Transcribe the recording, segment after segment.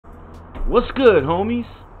What's good, homies?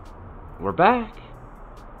 We're back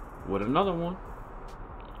with another one.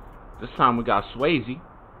 This time we got Swayze.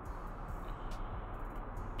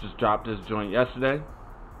 Just dropped this joint yesterday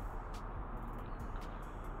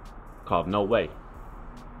called No Way.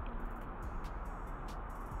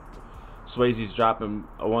 Swayze's dropping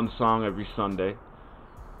one song every Sunday,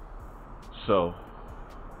 so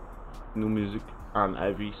new music on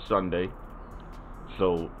every Sunday.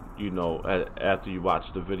 So, you know, after you watch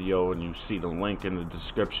the video and you see the link in the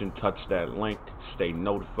description, touch that link, stay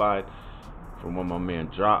notified from when my man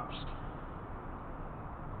drops.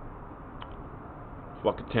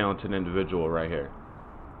 Fucking talented individual right here.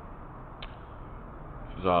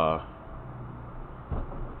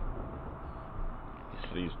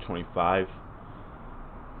 He's 25.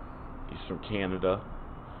 He's from Canada.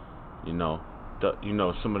 You know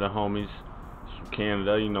some of the homies from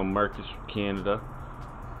Canada. You know Marcus from Canada.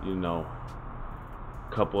 You know,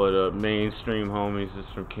 a couple of the mainstream homies is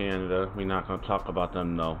from Canada. We're not gonna talk about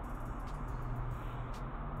them though,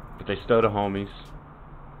 but they still the homies.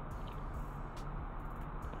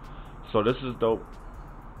 So this is dope,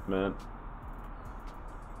 man.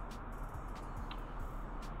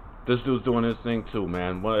 This dude's doing his thing too,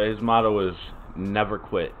 man. His motto is never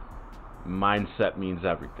quit. Mindset means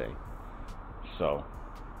everything. So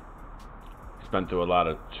he's been through a lot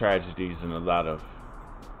of tragedies and a lot of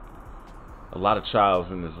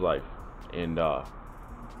trials in his life, and the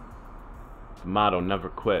motto never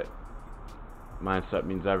quit. Mindset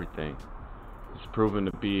means everything. It's proven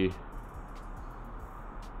to be a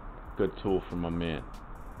good tool for my man,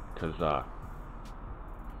 cause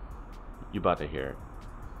you about to hear it.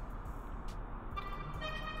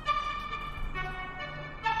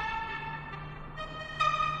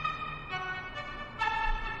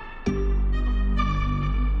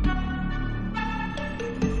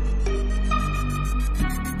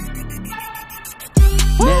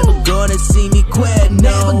 Never gonna see me quit,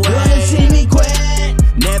 no way. Gonna see me quit.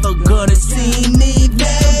 Never gonna see me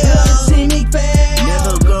fail. See me fail.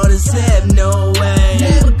 Never gonna save, no way.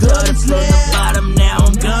 Never gonna slow the bottom, now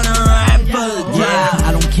I'm gonna rap again. Yeah,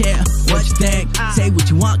 I don't care what you think. Say what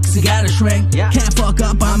you want, cause I gotta shrink. Can't fuck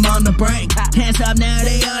up, I'm on the brink. Can't stop now,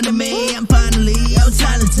 they under me. I'm finally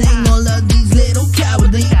outside the thing. All of these little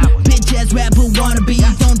cowardly bitch ass rapper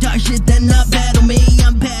wannabes. Don't talk shit, then not battle me.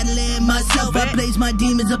 I'm paddling myself. I place my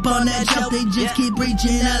demons up on that shelf. They just keep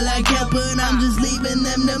reaching out like help, but I'm just leaving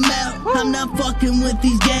them to melt. I'm not fucking with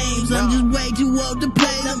these games. I'm just way too old to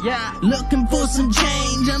play them. Looking for some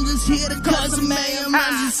change. I'm just here to cause some mayhem.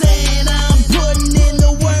 I'm just saying I'm putting in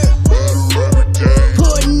the work,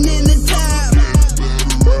 putting in the time.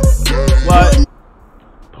 What?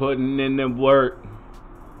 Putting in the work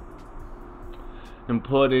and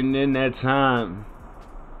putting in that time.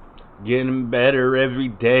 Getting better every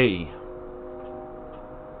day.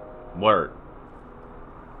 Work.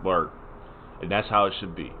 And that's how it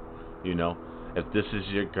should be. You know, if this is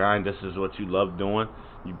your grind, this is what you love doing,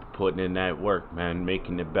 you putting in that work, man,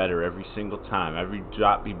 making it better every single time. Every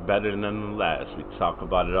drop be better than the last. We talk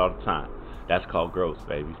about it all the time. That's called growth,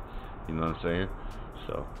 baby. You know what I'm saying?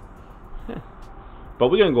 So but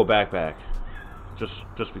we're gonna go back just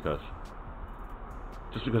because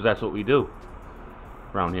that's what we do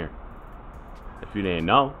around here. If you didn't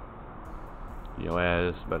know, your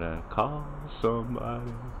ass better call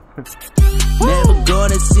somebody. Never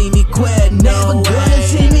gonna see me quit, no way. Gonna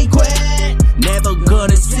see me quit. Never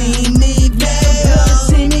gonna see me fail.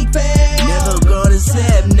 See me fail. Never gonna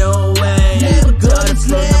save, no way. Never gonna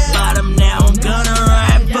slow the bottom, now I'm gonna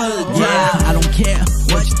rap again. Yeah, I don't care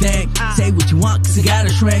what you think. Say what you want, cause I gotta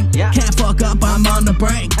shrink. Can't fuck up, I'm on the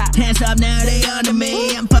brink. Can't stop now, they under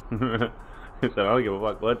me. I'm He said, I don't give a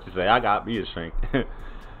fuck what you say, I got me a shrink.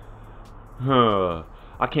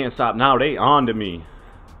 I can't stop now, they on to me.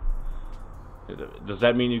 Does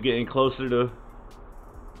that mean you're getting closer to...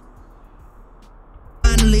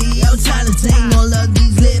 Finally outside the thing, all of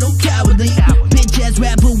these little cowardly bitch ass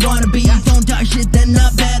rapper wannabes. Don't talk shit, then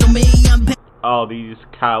not battle me. All these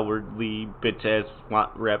cowardly bitch ass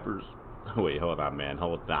rappers. Wait, hold on, man,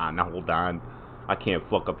 hold on. I can't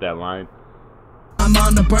fuck up that line. I'm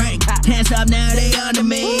on the brink, can't stop now, they under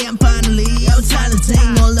me. I'm finally outside the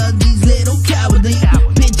thing, all of these little cowardly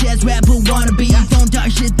bitch ass rapper wannabes. Don't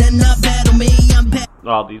talk shit, then not battle me.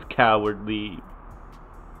 All these cowardly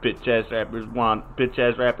bitch ass rapper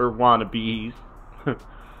wannabes.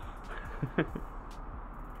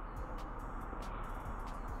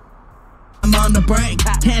 I'm on the brink,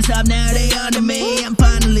 can't stop now, they under me. I'm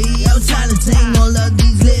finally outside the thing, all of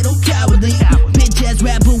these little cowardly bitch ass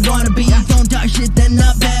rapper wannabes. Don't talk shit, then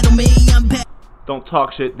not battle me. Don't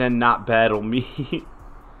talk shit, then not battle me.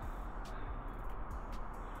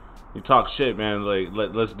 You talk shit, man. Like,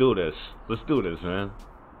 let's do this. Let's do this, man.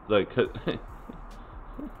 Like,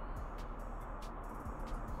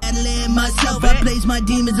 myself, I place my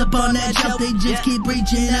demons up on that shelf. They just keep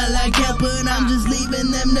reaching out like help, but I'm just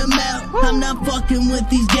leaving them to melt. I'm not fucking with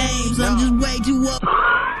these games. I'm just way too old.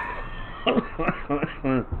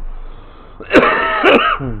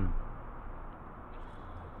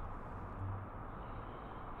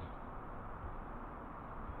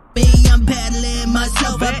 I'm battling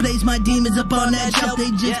myself. I place my demons up on that shelf.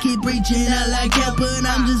 They just keep reaching out like help, but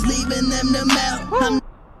I'm just leaving them to melt.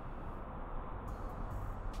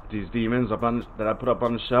 These demons that I put up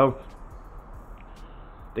on the shelf,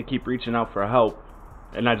 they keep reaching out for help,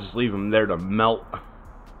 and I just leave them there to melt.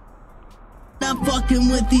 Not fucking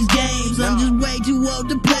with these games. I'm just way too old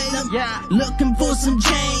to play them. Looking for some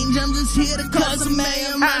change. I'm just here to cause some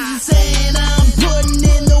mayhem. I'm just saying I'm putting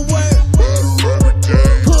in the work,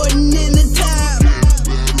 putting in the time,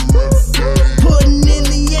 putting in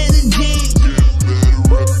the energy.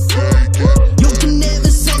 You can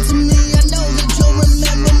never censor me. I know that you'll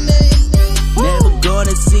remember me. Never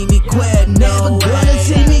gonna see me quit. Never gonna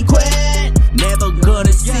see me quit. Never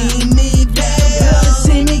gonna see me fail. Never gonna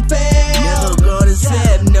see me fail. Never gonna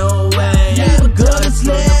slip, no way. Never gonna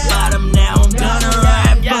slip. From the bottom, now I'm gonna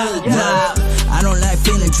ride for the top. I don't like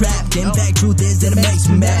feeling trapped. In fact, truth is that it makes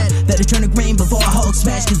me mad. Better turn to green before I Hulk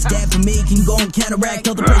smash, cause that for me can go and counteract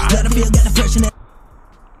all the pressure that I feel. Got the pressure that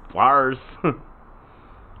Flowers.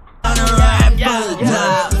 I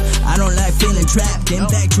don't like feeling trapped. In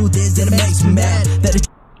fact, truth is that it makes me mad.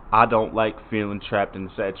 I don't like feeling trapped, and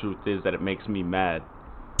the sad truth is that it makes me mad.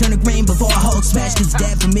 Turn to green before I Hulk smash, cause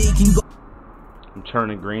that for me can go. I'm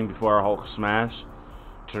turning green before I Hulk smash.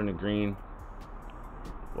 Turning green.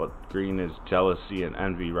 What green is jealousy and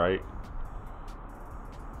envy, right?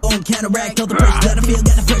 Won't counteract all the pressure that I feel.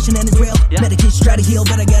 Got depression and it's real. Medications try to heal,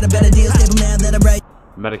 but I got a better deal. Stable now that I write.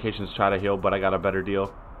 Medications try to heal, but I got a better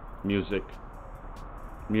deal. Music.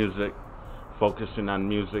 Focusing on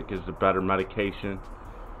music is the better medication.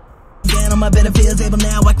 Down on my better feels, able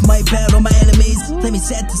now I can wipe out all my enemies. Let me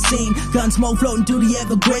set the scene. Gun smoke floating through the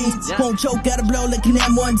evergreens. Won't choke, gotta blow like an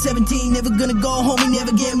M117. Never gonna go home,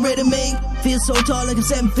 never getting rid of me. Feel so tall like I'm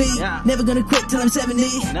 7 feet. Never gonna quit till I'm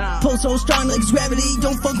 70. Pull so strong like it's gravity.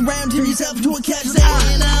 Don't fuck around, turn yourself into a casualty.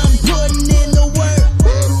 And I'm putting in the work.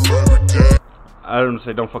 I don't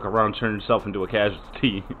say don't fuck around, turn yourself into a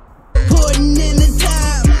casualty. Putting in the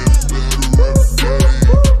time,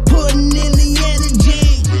 putting in the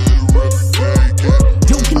energy.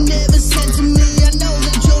 You can never censor me. I know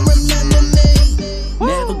that you'll remember me.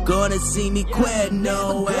 Never gonna see me quit,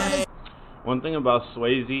 no way. One thing about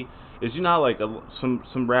Swayze is, you know, like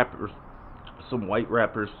some rappers, some white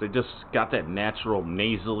rappers, they just got that natural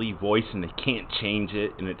nasally voice and they can't change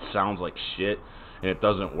it, and it sounds like shit, and it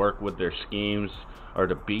doesn't work with their schemes or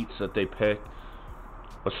the beats that they pick.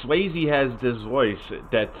 But Swayze has this voice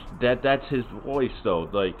that's his voice though.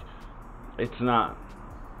 Like, it's not.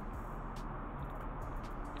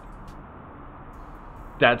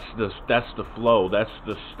 That's the flow. That's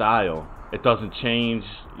the style. It doesn't change.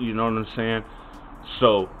 You know what I'm saying?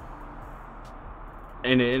 So,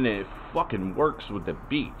 and it fucking works with the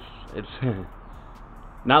beats. It's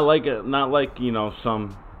not like you know,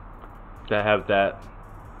 some that have that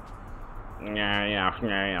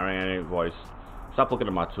voice. Stop looking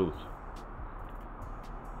at my tooth.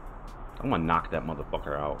 I'm gonna knock that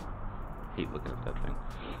motherfucker out. I hate looking at that thing.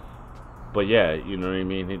 But yeah, you know what I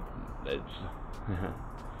mean.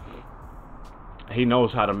 He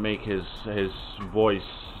knows how to make his voice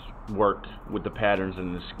work with the patterns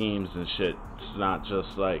and the schemes and shit. It's not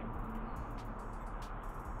just like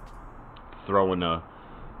throwing a,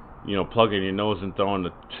 you know, plugging your nose and throwing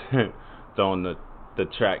the the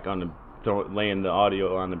track on the laying the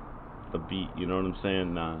audio on the beat. You know what I'm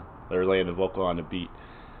saying? They're laying the vocal on the beat.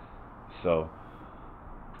 So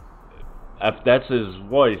if that's his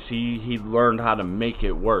voice, he learned how to make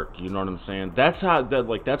it work. You know what I'm saying? That's how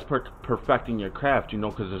that's perfecting your craft. You know,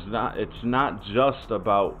 because it's not just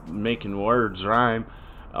about making words rhyme,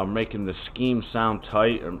 or making the scheme sound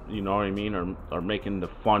tight, or, you know what I mean, or making the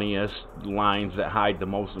funniest lines that hide the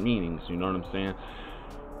most meanings. You know what I'm saying?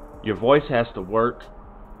 Your voice has to work.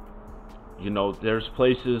 You know, there's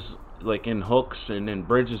places like in hooks and in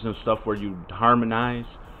bridges and stuff where you harmonize.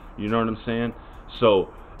 You know what I'm saying? So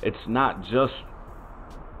it's not just,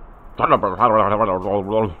 you know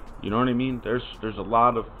what I mean? There's a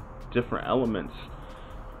lot of different elements.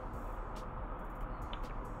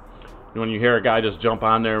 When you hear a guy just jump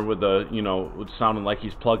on there with a, you know, with sounding like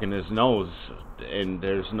he's plugging his nose, and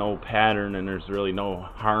there's no pattern, and there's really no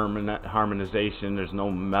harmonization, there's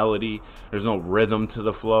no melody, there's no rhythm to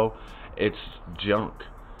the flow, it's junk.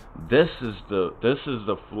 This is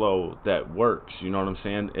the flow that works. You know what I'm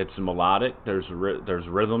saying? It's melodic. There's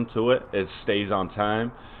rhythm to it. It stays on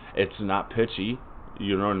time. It's not pitchy.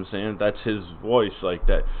 You know what I'm saying? That's his voice like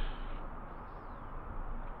that.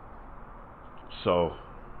 So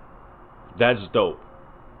that's dope.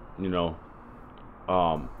 You know,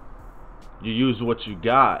 you use what you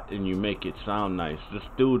got and you make it sound nice. This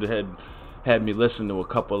dude had me listen to a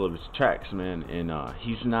couple of his tracks, man, and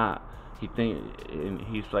he's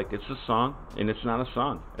like, it's a song, and it's not a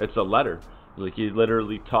song. It's a letter. Like, he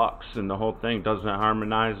literally talks, and the whole thing doesn't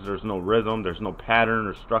harmonize. There's no rhythm. There's no pattern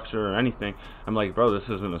or structure or anything. I'm like, bro, this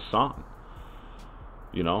isn't a song.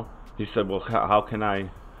 You know? He said, well, how can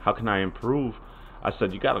I improve? I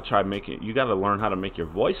said, you gotta learn how to make your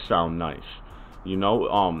voice sound nice. You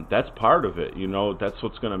know, that's part of it. You know, that's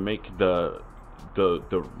what's gonna make the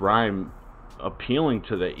rhyme appealing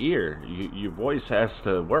to the ear. Your voice has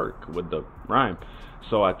to work with the rhyme.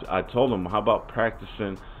 So I told him, how about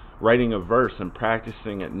practicing writing a verse and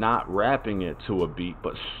practicing it, not rapping it to a beat,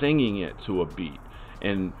 but singing it to a beat,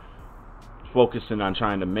 and focusing on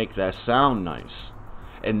trying to make that sound nice,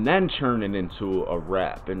 and then turn it into a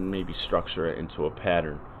rap and maybe structure it into a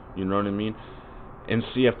pattern. You know what I mean? And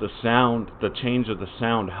see if the change of the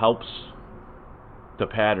sound helps the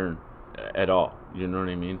pattern at all. You know what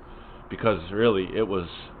I mean? Because really, it was,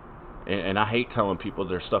 and I hate telling people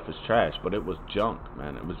their stuff is trash, but it was junk,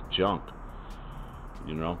 man. It was junk,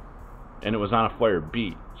 you know? And it was on a fire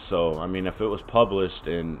beat. So, I mean, if it was published,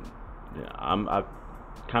 and I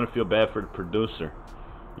kind of feel bad for the producer,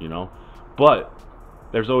 you know? But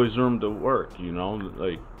there's always room to work, you know?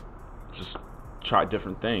 Like, just try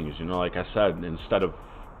different things, you know? Like I said, instead of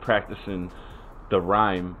practicing the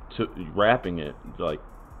rhyme to rapping it, like,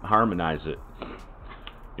 harmonize it.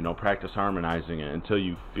 You know, practice harmonizing it until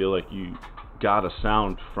you feel like you got a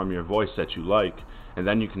sound from your voice that you like, and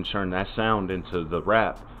then you can turn that sound into the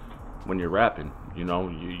rap when you're rapping. You know,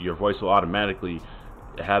 your voice will automatically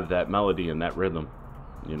have that melody and that rhythm,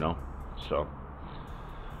 you know. So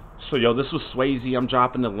yo, this was Swayze. I'm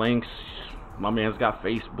dropping the links. My man's got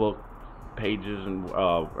Facebook pages and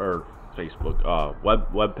or Facebook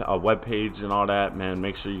web page and all that, man.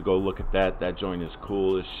 Make sure you go look at that. That joint is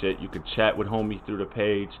cool as shit. You can chat with homie through the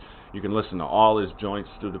page. You can listen to all his joints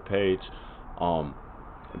through the page. And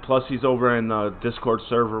plus, he's over in the Discord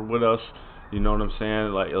server with us. You know what I'm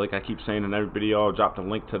saying? Like I keep saying in every video, I'll drop the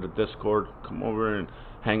link to the Discord. Come over and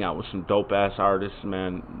hang out with some dope ass artists,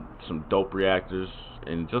 man. Some dope reactors,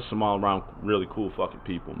 and just some all around really cool fucking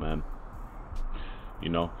people, man. You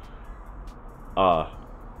know.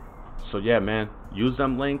 So yeah, man, use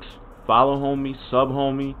them links, follow homie, sub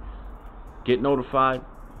homie, get notified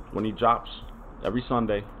when he drops every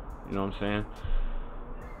Sunday. You know what I'm saying?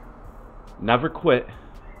 Never quit.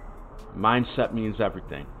 Mindset means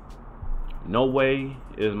everything. No way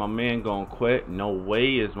is my man gonna quit. No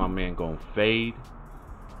way is my man gonna fade.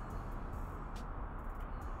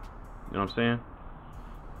 You know what I'm saying?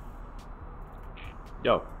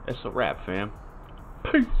 Yo, it's a wrap, fam.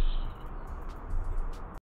 Peace.